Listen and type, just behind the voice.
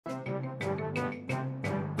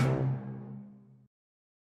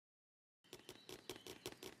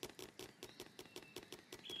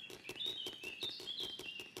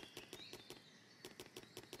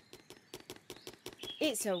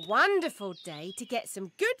It's a wonderful day to get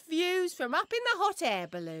some good views from up in the hot air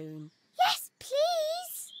balloon. Yes,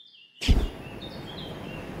 please.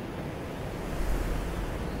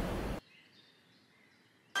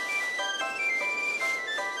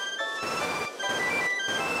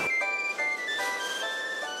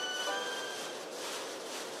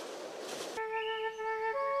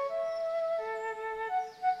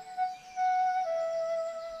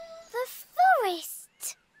 The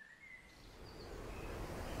forest.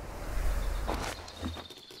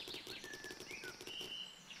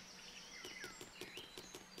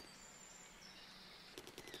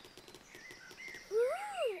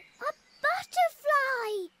 Ooh, a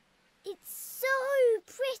butterfly! It's so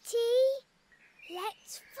pretty.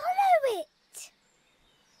 Let's follow it.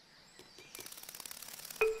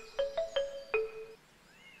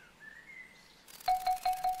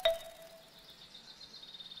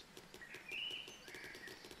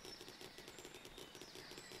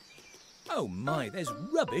 Oh my, there's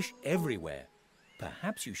rubbish everywhere.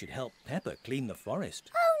 Perhaps you should help Peppa clean the forest.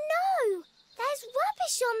 Oh no! There's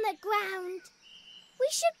rubbish on the ground. We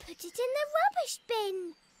should put it in the rubbish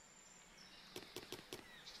bin.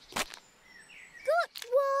 Got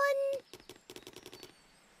one.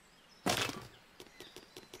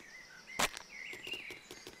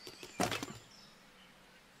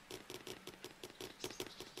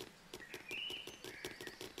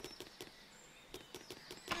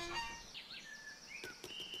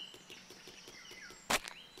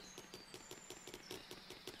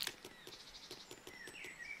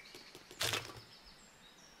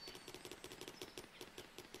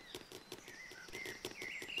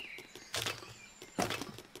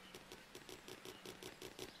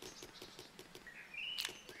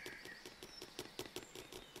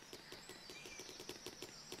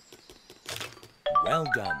 Well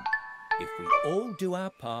done. If we all do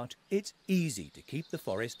our part, it's easy to keep the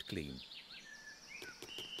forest clean.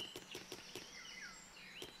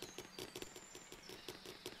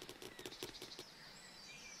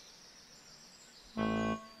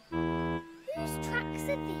 Whose tracks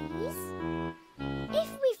are these? If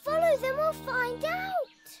we follow them, we'll find out.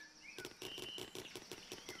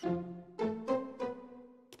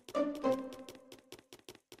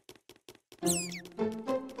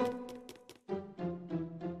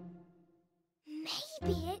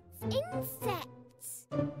 Maybe it's insects.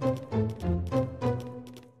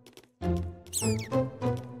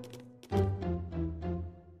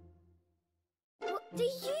 What do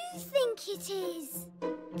you think it is?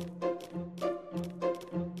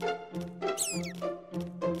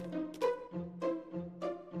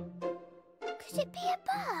 Could it be a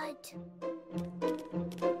bird?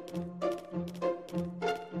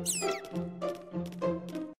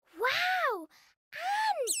 Wow!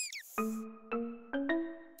 Ants!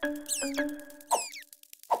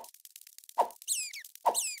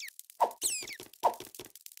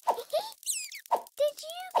 Did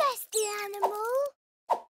you guess the animal?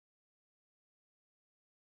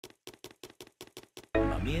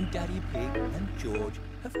 Mummy and Daddy Pig and George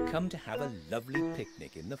have come to have a lovely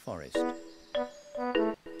picnic in the forest.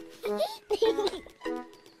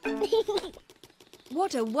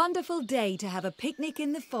 What a wonderful day to have a picnic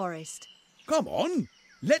in the forest. Come on,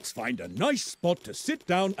 let's find a nice spot to sit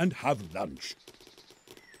down and have lunch.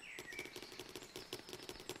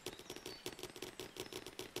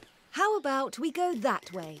 How about we go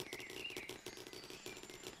that way?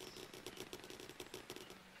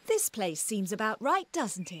 This place seems about right,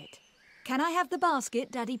 doesn't it? Can I have the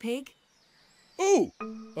basket, Daddy Pig? Oh,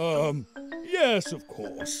 yes, of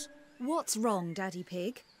course. What's wrong, Daddy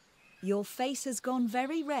Pig? Your face has gone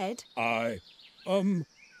very red. I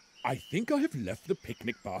think I have left the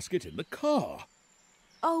picnic basket in the car.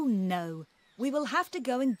 Oh, no. We will have to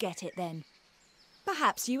go and get it then.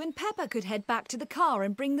 Perhaps you and Peppa could head back to the car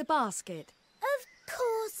and bring the basket. Of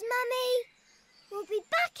course, Mummy. We'll be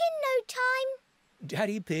back in no time.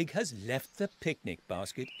 Daddy Pig has left the picnic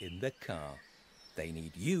basket in the car. They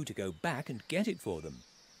need you to go back and get it for them.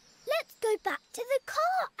 Let's go back to the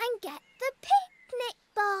car and get the picnic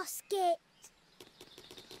basket.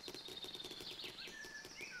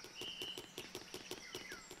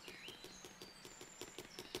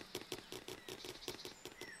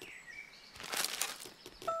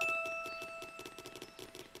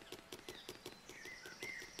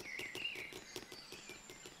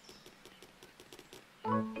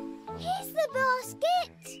 Here's the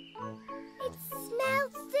basket. It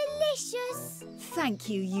smells delicious. Thank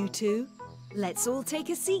you, you two. Let's all take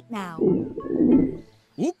a seat now.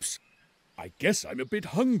 Oops, I guess I'm a bit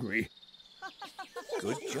hungry.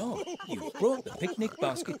 Good job. You've brought the picnic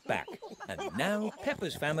basket back. And now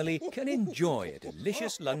Peppa's family can enjoy a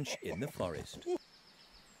delicious lunch in the forest.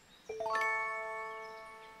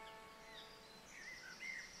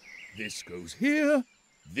 This goes here,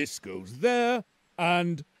 this goes there,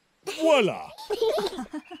 and voila!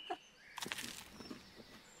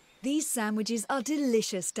 These sandwiches are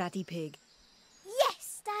delicious, Daddy Pig.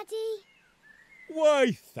 Yes, Daddy.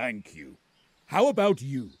 Why, thank you. How about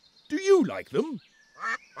you? Do you like them?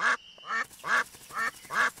 What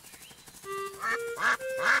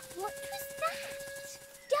was that?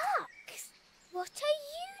 Ducks! What are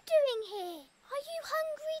you doing here? Are you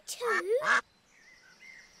hungry too?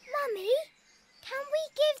 Mummy, can we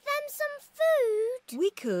give them some food? We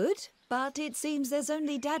could, but it seems there's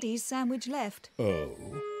only Daddy's sandwich left. Oh.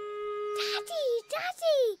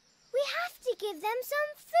 Daddy, we have to give them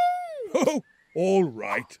some food. Oh, all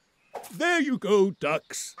right. There you go,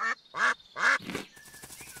 ducks.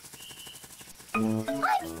 I'm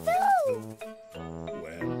full.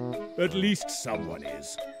 Well, at least someone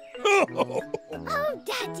is. Oh,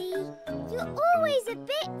 Daddy, you're always a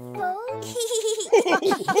bit full.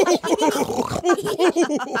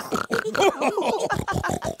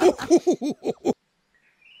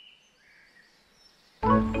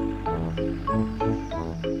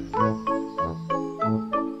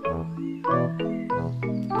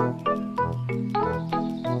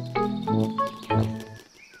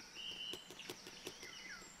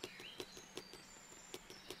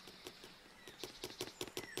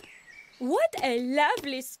 What a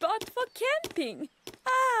lovely spot for camping.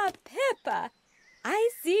 Ah, Peppa, I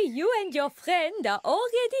see you and your friend are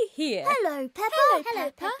already here. Hello, Peppa.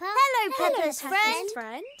 Hello, Peppa. Hello, Peppa's friend.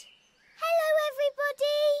 Hello,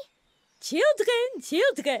 everybody.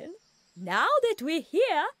 Children, now that we're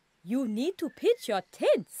here, you need to pitch your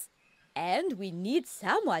tents. And we need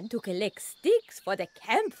someone to collect sticks for the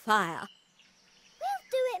campfire. We'll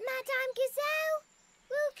do it, Madame Gazelle.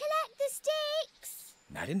 We'll collect the sticks.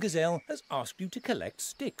 Madame Gazelle has asked you to collect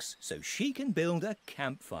sticks so she can build a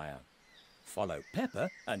campfire. Follow Peppa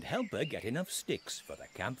and help her get enough sticks for the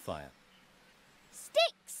campfire.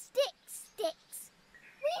 Sticks, sticks, sticks.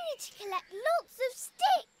 We need to collect lots of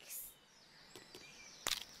sticks.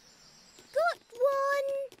 Got one.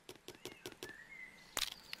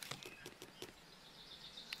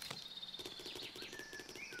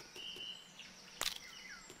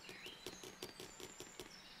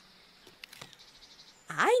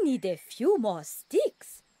 I need a few more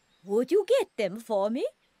sticks. Would you get them for me?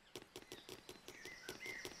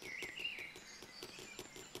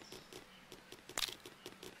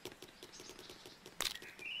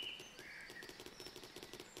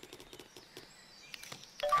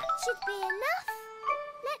 That should be enough.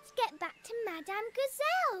 Let's get back to Madame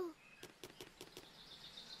Gazelle.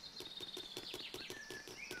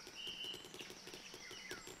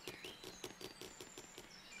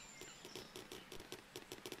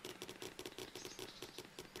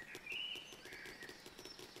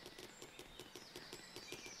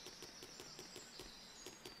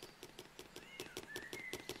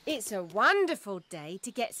 It's a wonderful day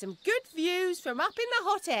to get some good views from up in the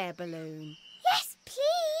hot air balloon. Yes,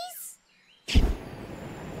 please.